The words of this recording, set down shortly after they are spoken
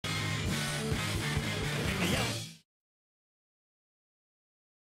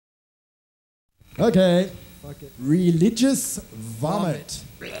Okay. Fuck it. Religious vomit.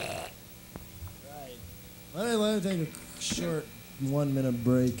 Right. Let me take a short 1 minute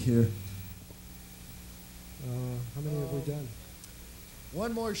break here. How many have we done?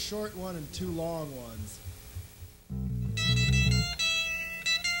 One more short one and 2 long ones.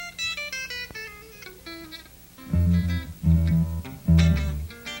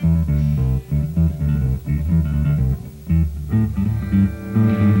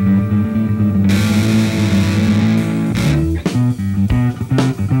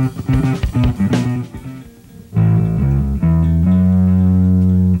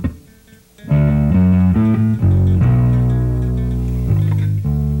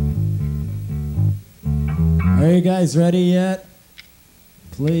 Are you guys ready yet?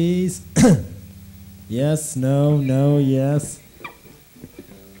 Please? Yes, no, no, yes.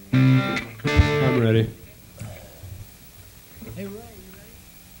 I'm ready. Hey, Ray, you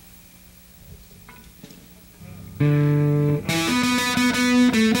ready?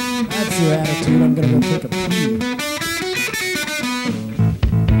 That's your attitude. I'm gonna go take a pee.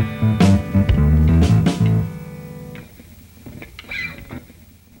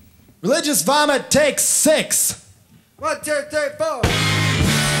 Religious vomit takes 6. 1, 2, 3, 4.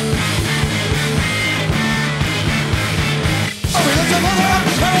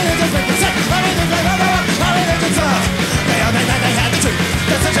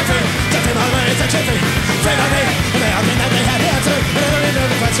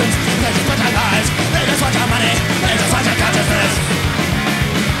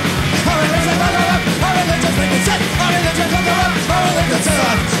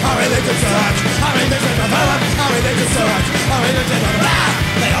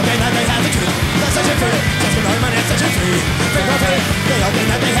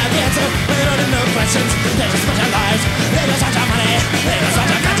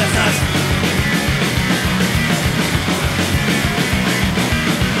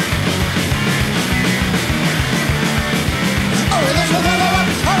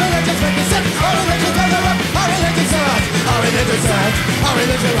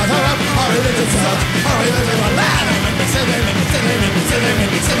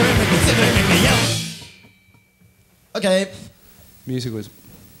 Okay. Music was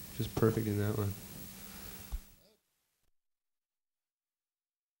just perfect in that one.